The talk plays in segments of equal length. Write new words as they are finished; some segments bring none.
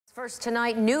First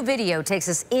tonight, new video takes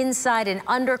us inside an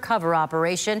undercover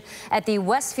operation at the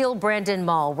Westfield Brandon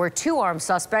Mall, where two armed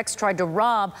suspects tried to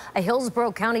rob a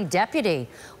Hillsborough County deputy.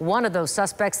 One of those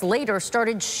suspects later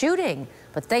started shooting,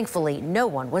 but thankfully no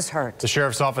one was hurt. The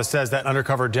sheriff's office says that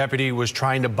undercover deputy was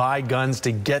trying to buy guns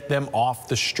to get them off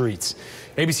the streets.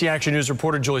 ABC Action News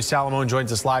reporter Julie Salomon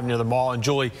joins us live near the mall. And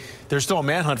Julie, there's still a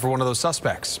manhunt for one of those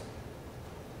suspects.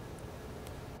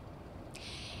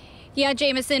 Yeah,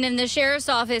 Jameson, and the sheriff's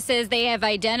office says they have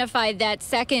identified that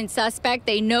second suspect.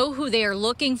 They know who they are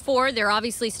looking for. They're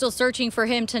obviously still searching for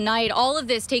him tonight. All of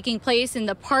this taking place in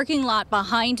the parking lot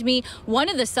behind me. One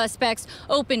of the suspects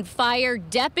opened fire.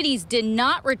 Deputies did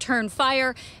not return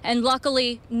fire, and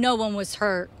luckily no one was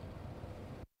hurt.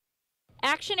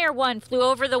 Action Air 1 flew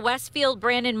over the Westfield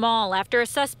Brandon Mall after a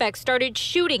suspect started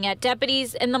shooting at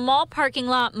deputies in the mall parking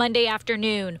lot Monday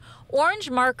afternoon. Orange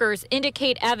markers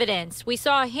indicate evidence. We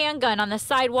saw a handgun on the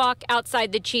sidewalk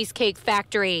outside the Cheesecake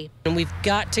Factory. And we've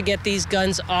got to get these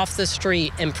guns off the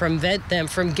street and prevent them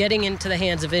from getting into the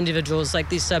hands of individuals like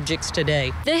these subjects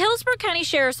today. The Hillsborough County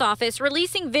Sheriff's Office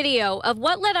releasing video of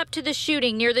what led up to the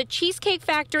shooting near the Cheesecake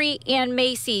Factory and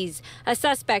Macy's. A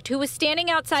suspect who was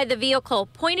standing outside the vehicle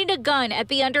pointed a gun at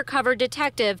the undercover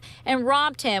detective and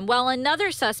robbed him, while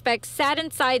another suspect sat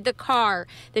inside the car.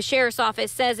 The Sheriff's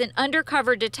Office says an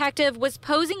undercover detective was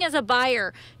posing as a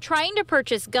buyer, trying to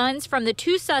purchase guns from the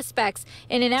two suspects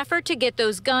in an effort to get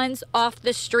those guns off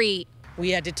the street.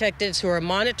 We had detectives who are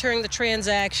monitoring the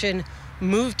transaction,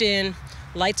 moved in,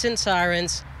 lights and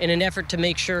sirens, in an effort to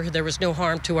make sure there was no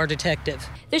harm to our detective.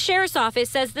 The sheriff's office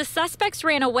says the suspects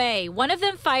ran away. One of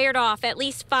them fired off at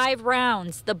least 5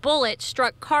 rounds. The bullet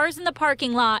struck cars in the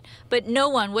parking lot, but no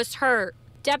one was hurt.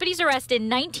 Deputies arrested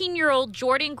 19-year-old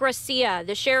Jordan Gracia.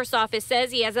 The sheriff's office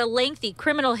says he has a lengthy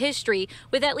criminal history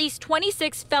with at least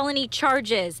 26 felony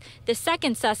charges. The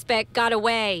second suspect got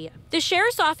away. The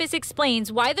sheriff's office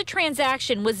explains why the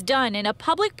transaction was done in a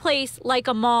public place like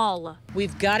a mall.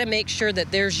 We've got to make sure that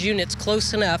there's units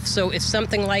close enough so if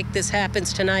something like this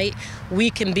happens tonight, we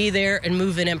can be there and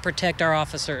move in and protect our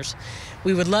officers.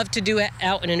 We would love to do it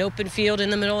out in an open field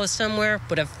in the middle of somewhere,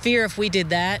 but I fear if we did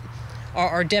that,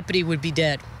 our deputy would be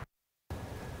dead.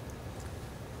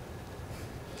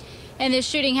 And this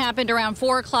shooting happened around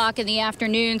 4 o'clock in the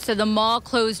afternoon, so the mall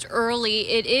closed early.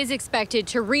 It is expected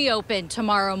to reopen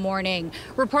tomorrow morning.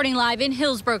 Reporting live in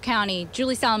Hillsborough County,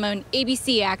 Julie Salomon,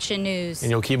 ABC Action News. And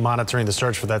you'll keep monitoring the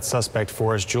search for that suspect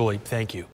for us, Julie. Thank you.